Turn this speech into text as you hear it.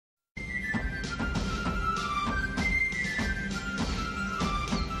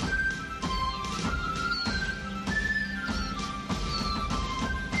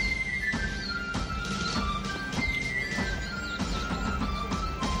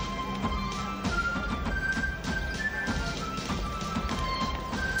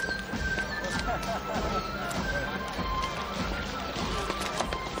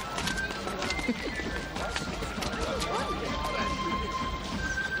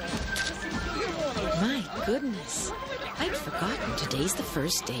goodness. I'd forgotten today's the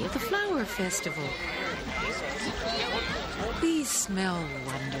first day of the flower festival. These smell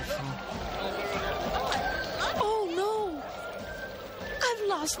wonderful. Oh, no! I've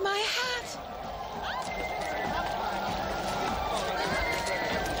lost my hat!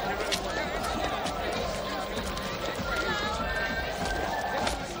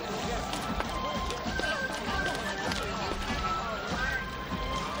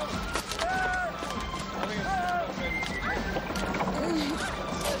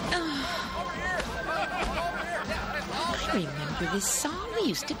 I remember this song. We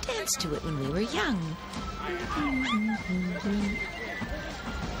used to dance to it when we were young.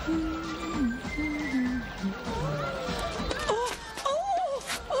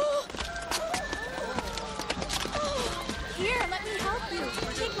 Here, let me help you.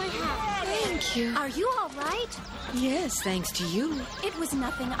 Take my hat. Thank you. Are you all right? Yes, thanks to you. It was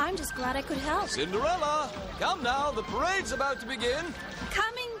nothing. I'm just glad I could help. Cinderella, come now. The parade's about to begin.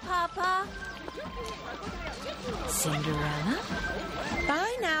 Coming, Papa. Cinderella?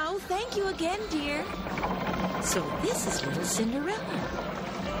 Bye now. Thank you again, dear. So this is little Cinderella.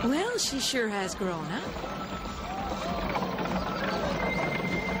 Well, she sure has grown up.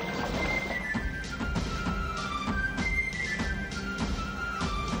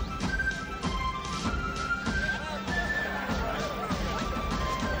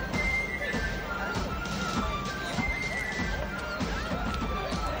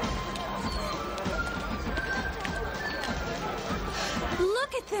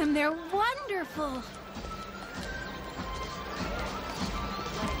 Look at them. They're wonderful.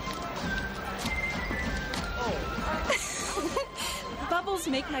 Bubbles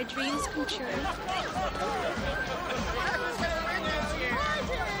make my dreams come true.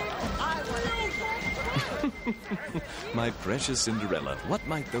 My precious Cinderella, what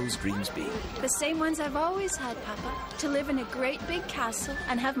might those dreams be? The same ones I've always had, Papa. To live in a great big castle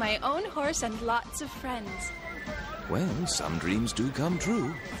and have my own horse and lots of friends. Well, some dreams do come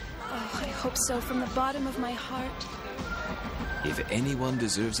true. Oh, I hope so from the bottom of my heart. If anyone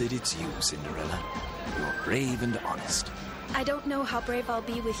deserves it, it's you, Cinderella. You're brave and honest. I don't know how brave I'll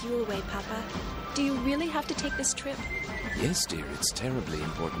be with you away, Papa. Do you really have to take this trip? Yes, dear, it's terribly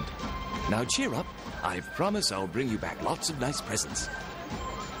important. Now cheer up. I've promised I'll bring you back lots of nice presents.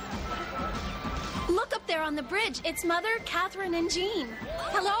 Look up there on the bridge. It's Mother, Catherine, and Jean.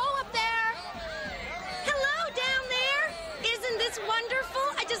 Hello up there. Hello down there. Isn't this wonderful?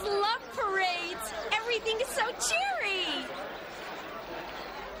 I just love parades. Everything is so cheery.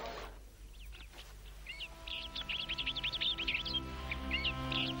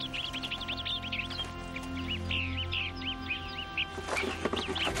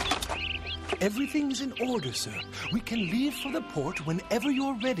 Everything's in order, sir. We can leave for the port whenever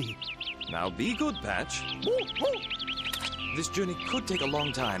you're ready. Now be good, Patch. Woo, woo. This journey could take a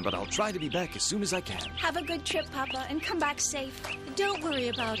long time, but I'll try to be back as soon as I can. Have a good trip, Papa, and come back safe. Don't worry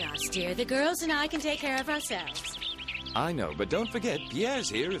about us, dear. The girls and I can take care of ourselves. I know, but don't forget, Pierre's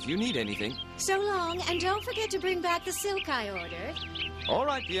here if you need anything. So long, and don't forget to bring back the silk I ordered. All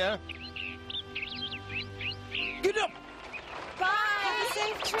right, Pierre. Get up! Bye. Have a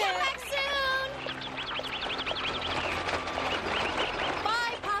safe trip. Come back soon.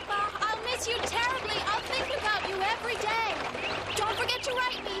 Bye, Papa. I'll miss you terribly. I'll think about you every day. Don't forget to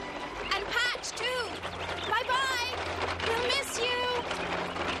write me. And Patch, too. Bye-bye. We'll miss you.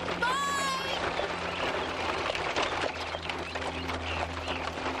 Bye.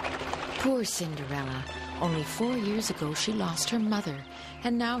 Poor Cinderella. Only 4 years ago she lost her mother,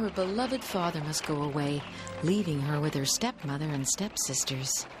 and now her beloved father must go away, leaving her with her stepmother and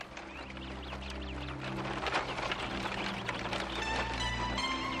stepsisters.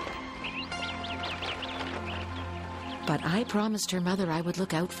 But I promised her mother I would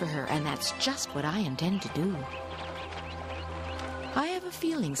look out for her, and that's just what I intend to do. I have a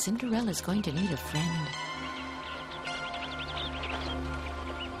feeling Cinderella's going to need a friend.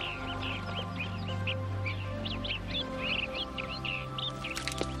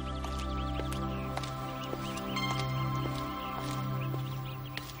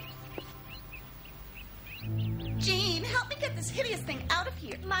 Jean, help me get this hideous thing out of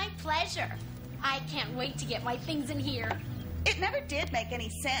here. My pleasure. I can't wait to get my things in here. It never did make any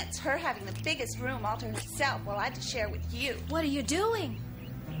sense, her having the biggest room all to herself while I had to share with you. What are you doing?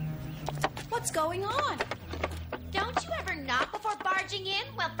 What's going on? Don't you ever knock before barging in?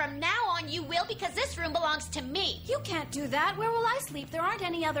 Well, from now on you will, because this room belongs to me. You can't do that. Where will I sleep? There aren't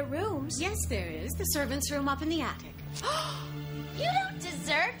any other rooms. Yes, there is. The servants' room up in the attic. You don't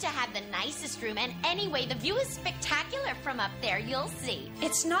deserve to have the nicest room, and anyway, the view is spectacular from up there. You'll see.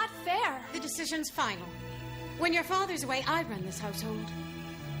 It's not fair. The decision's final. When your father's away, I run this household.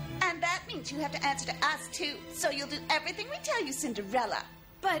 And that means you have to answer to us, too. So you'll do everything we tell you, Cinderella.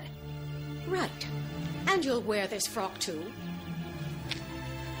 But... Right. And you'll wear this frock, too.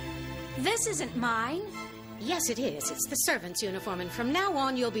 This isn't mine. Yes, it is. It's the servant's uniform, and from now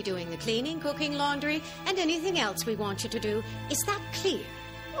on, you'll be doing the cleaning, cooking, laundry, and anything else we want you to do. Is that clear?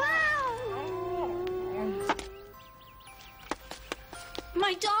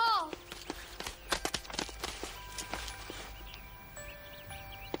 My doll!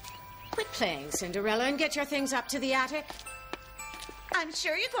 Quit playing, Cinderella, and get your things up to the attic. I'm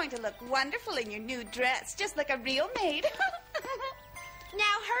sure you're going to look wonderful in your new dress, just like a real maid. Now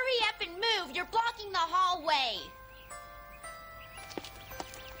hurry up and move. You're blocking the hallway.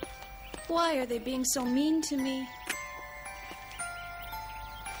 Why are they being so mean to me?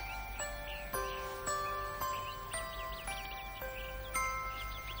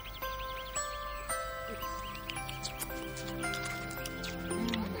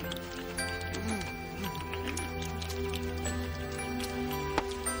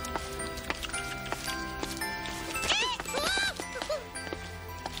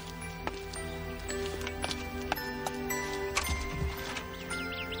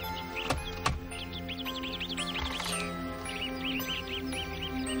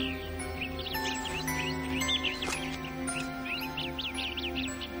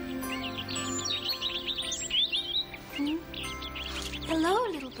 Hello,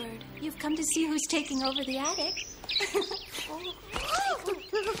 little bird. You've come to see who's taking over the attic. Oh,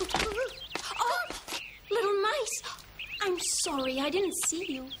 little mice. I'm sorry, I didn't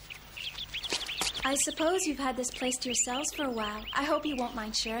see you. I suppose you've had this place to yourselves for a while. I hope you won't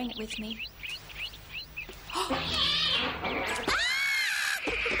mind sharing it with me.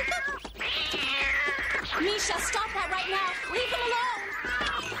 Misha, stop that right now. Leave him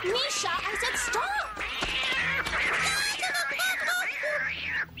alone. Misha, I said stop.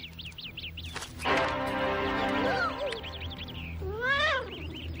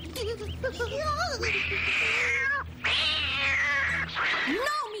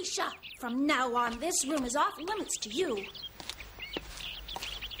 No, Misha! From now on, this room is off limits to you.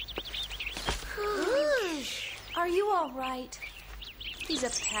 Are you all right? He's a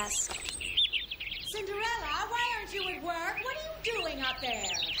pest. Cinderella, why aren't you at work? What are you doing up there?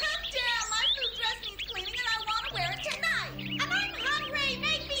 Calm down. My blue dress needs cleaning, and I want to wear it tonight. And I'm hungry.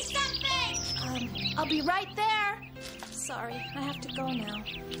 Make me something. I'll be right there. Sorry, I have to go now.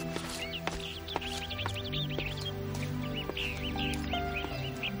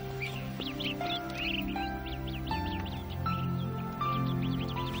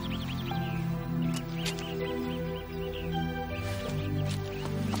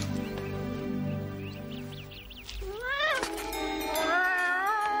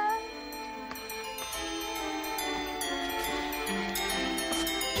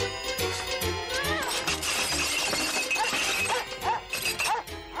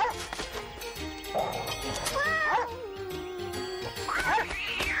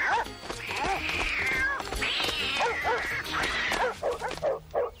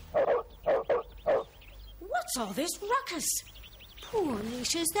 What's all this ruckus? Poor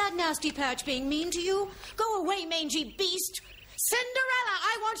Misha, is that nasty Patch being mean to you? Go away, mangy beast! Cinderella,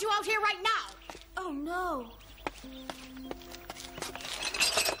 I want you out here right now! Oh, no.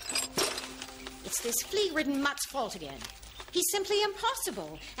 It's this flea-ridden mutt's fault again. He's simply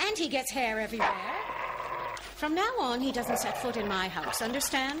impossible, and he gets hair everywhere. From now on, he doesn't set foot in my house,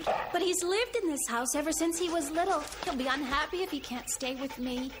 understand? But he's lived in this house ever since he was little. He'll be unhappy if he can't stay with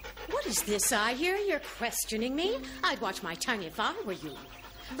me. What is this I hear? You're questioning me? I'd watch my tongue if I were you.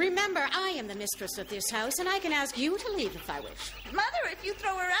 Remember, I am the mistress of this house, and I can ask you to leave if I wish. Mother, if you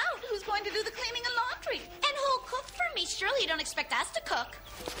throw her out, who's going to do the cleaning and laundry? And who'll cook for me? Surely you don't expect us to cook.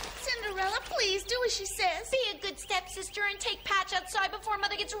 Cinderella, please do as she says. Be a good stepsister and take Patch outside before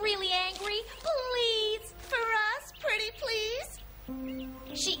Mother gets really angry. Please. For us, pretty please.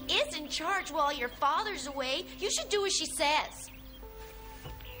 She is in charge while your father's away. You should do as she says.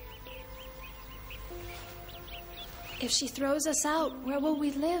 If she throws us out, where will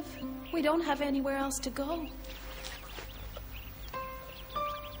we live? We don't have anywhere else to go.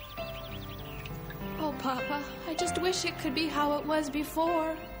 Oh, Papa, I just wish it could be how it was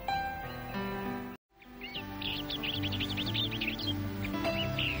before.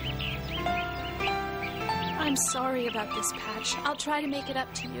 I'm sorry about this, Patch. I'll try to make it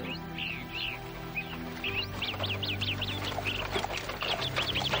up to you.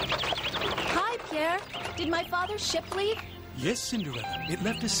 Hi, Pierre. Did my father's ship leave? Yes, Cinderella. It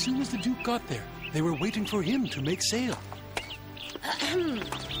left as soon as the Duke got there. They were waiting for him to make sail.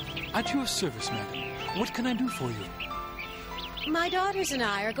 At your service, madam. What can I do for you? My daughters and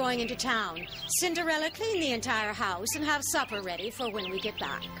I are going into town. Cinderella, clean the entire house and have supper ready for when we get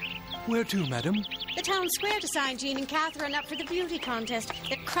back. Where to, madam? The town square to sign Jean and Catherine up for the beauty contest.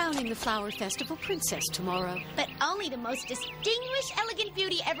 They're crowning the Flower Festival princess tomorrow. But only the most distinguished, elegant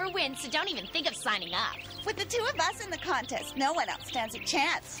beauty ever wins, so don't even think of signing up. With the two of us in the contest, no one else stands a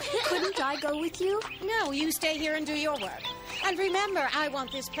chance. Couldn't I go with you? No, you stay here and do your work. And remember, I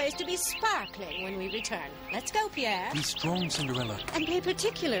want this place to be sparkling when we return. Let's go, Pierre. Be strong, Cinderella. And pay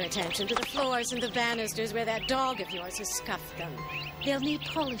particular attention to the floors and the banisters where that dog of yours has scuffed them. They'll need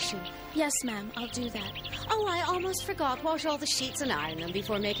polishing. Yes, ma'am, I'll do that. Oh, I almost forgot. Wash all the sheets and iron them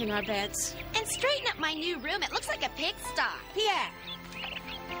before making our beds. And straighten up my new room. It looks like a pigsty. Pierre!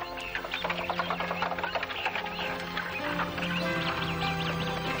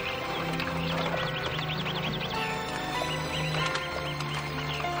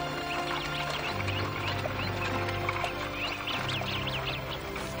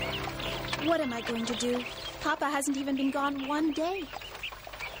 What am I going to do? Papa hasn't even been gone one day.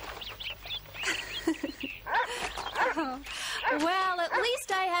 Oh, well, at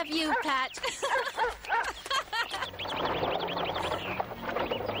least I have you, Pat.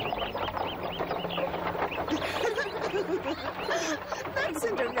 That's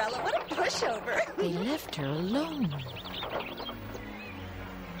Cinderella. What a pushover. They left her alone.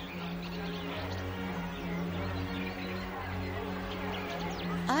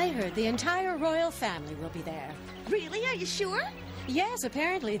 I heard the entire royal family will be there. Really? Are you sure? Yes,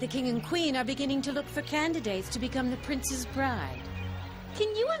 apparently the king and queen are beginning to look for candidates to become the prince's bride.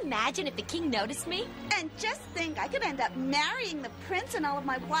 Can you imagine if the king noticed me? And just think, I could end up marrying the prince and all of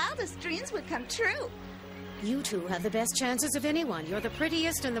my wildest dreams would come true. You two have the best chances of anyone. You're the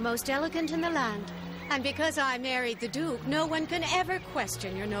prettiest and the most elegant in the land. And because I married the duke, no one can ever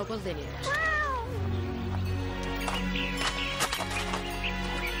question your noble lineage. Wow!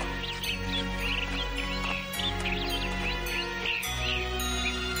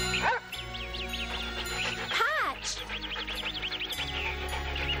 Patch!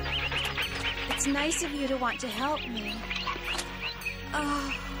 It's nice of you to want to help me.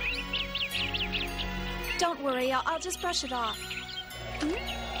 Oh. Don't worry, I'll just brush it off. Hmm?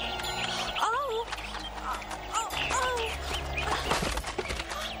 Oh!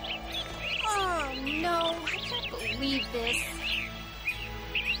 Oh, no, I can't believe this.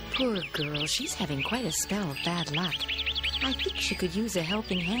 Poor girl, she's having quite a spell of bad luck. I think she could use a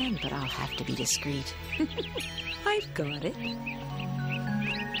helping hand, but I'll have to be discreet. I've got it.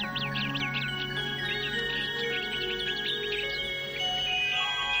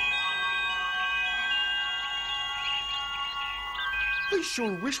 I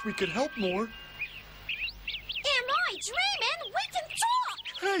sure wish we could help more. Am I dreaming? We can talk!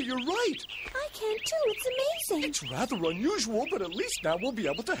 Hey, you're right. I can too, it's amazing. It's rather unusual, but at least now we'll be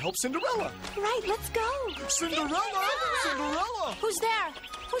able to help Cinderella. Right, let's go. Cinderella! Cinderella! Who's there?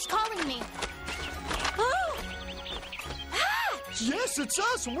 Who's calling me? Oh! Patch! Yes, it's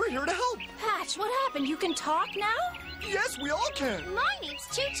us, and we're here to help. Patch, what happened? You can talk now? Yes, we all can. My name's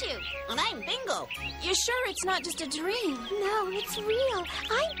Choo-Choo. And I'm Bingo. You're sure it's not just a dream? No, it's real.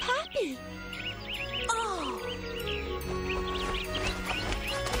 I'm Pappy. Oh.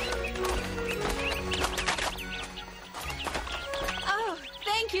 Oh,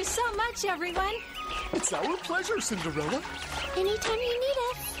 thank you so much, everyone. It's our pleasure, Cinderella. Anytime you need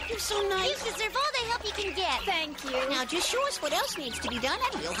us. You're so nice. You deserve all the help you can get. Thank you. Now just show us what else needs to be done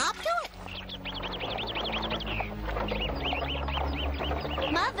and we'll hop to it.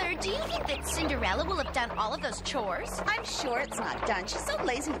 Mother, do you think that Cinderella will have done all of those chores? I'm sure it's not done. She's so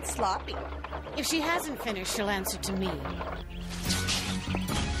lazy and sloppy. If she hasn't finished, she'll answer to me.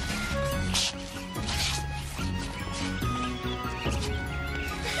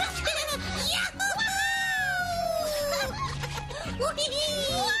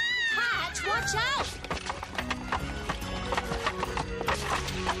 Patch, watch out.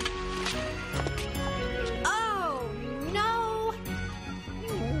 Oh, no.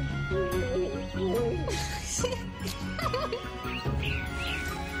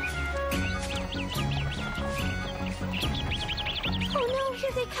 Oh, no,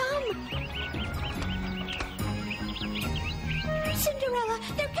 here they come. Cinderella,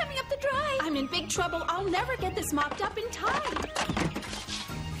 they're coming up the drive. I'm in big trouble. I'll never get this mopped up in time.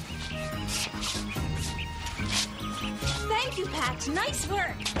 Thank you, Patch. Nice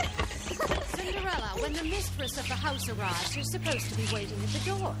work. Cinderella, when the mistress of the house arrives, you're supposed to be waiting at the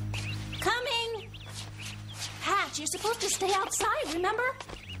door. Coming. Patch, you're supposed to stay outside, remember?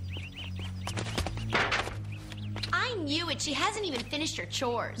 I Who knew it? She hasn't even finished her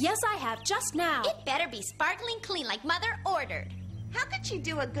chores. Yes, I have, just now. It better be sparkling clean like Mother ordered. How could she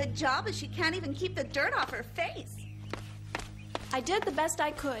do a good job if she can't even keep the dirt off her face? I did the best I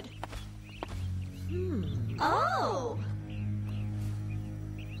could. Oh.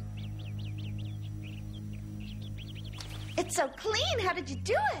 It's so clean. How did you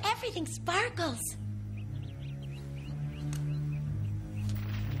do it? Everything sparkles.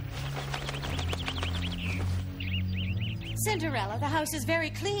 Cinderella, the house is very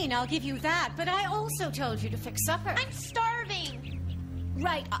clean, I'll give you that. But I also told you to fix supper. I'm starving.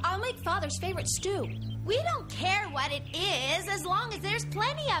 Right, I'll make Father's favorite stew. We don't care what it is as long as there's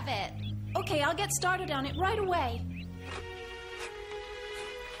plenty of it. Okay, I'll get started on it right away.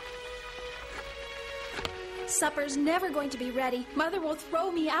 Supper's never going to be ready. Mother will throw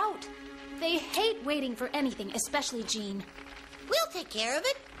me out. They hate waiting for anything, especially Jean. We'll take care of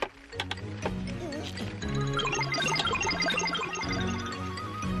it.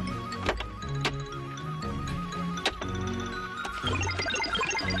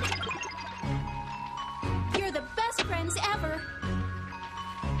 You're the best friends ever.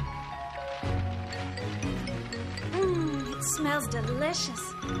 It smells delicious.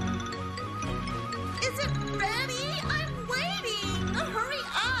 Is it ready? I'm waiting. Hurry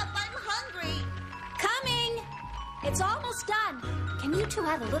up. I'm hungry. Coming! It's almost done. Can you two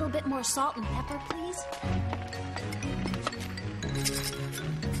add a little bit more salt and pepper, please?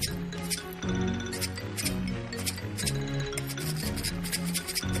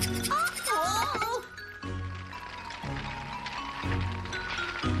 Oh!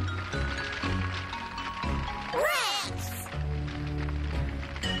 Rats!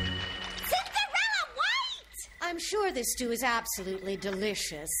 Cinderella, wait! I'm sure this stew is absolutely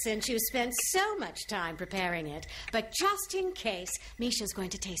delicious since you spent so much time preparing it. But just in case, Misha's going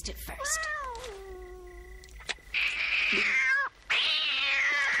to taste it first.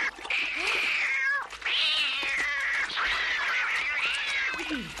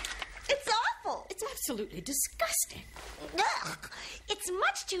 It's awful. It's absolutely disgusting. Ugh, it's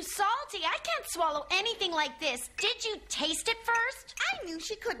much too salty. I can't swallow anything like this. Did you taste it first? I knew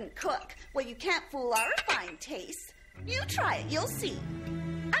she couldn't cook. Well, you can't fool our fine taste. You try it. You'll see.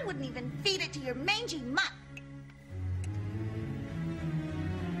 I wouldn't even feed it to your mangy mutt.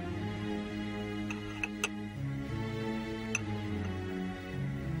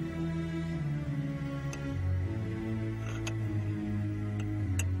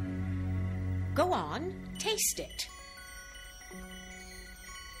 Go on, taste it.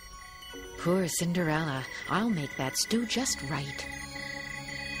 Poor Cinderella. I'll make that stew just right.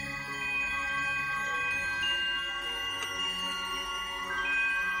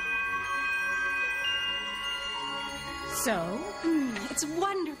 So? It's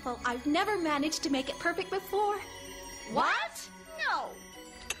wonderful. I've never managed to make it perfect before. What? No.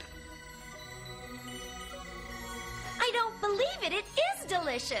 I don't believe it. It is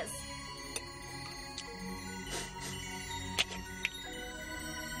delicious.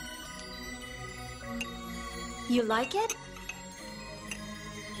 You like it?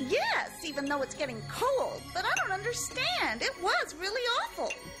 Yes, even though it's getting cold. But I don't understand. It was really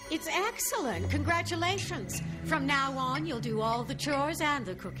awful. It's excellent. Congratulations. From now on, you'll do all the chores and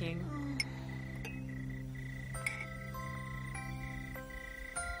the cooking.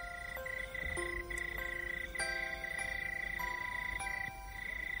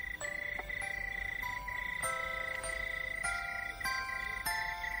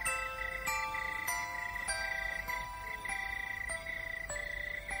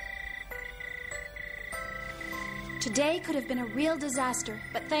 Today could have been a real disaster,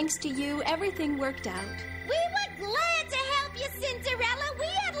 but thanks to you, everything worked out. We were glad to help you, Cinderella. We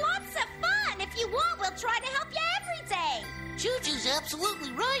had lots of fun. If you want, we'll try to help you every day. Choo-Choo's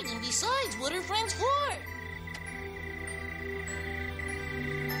absolutely right, and besides, what are friends for?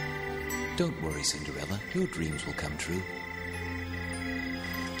 Don't worry, Cinderella. Your dreams will come true.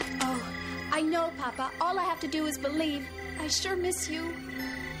 Oh, I know, Papa. All I have to do is believe. I sure miss you.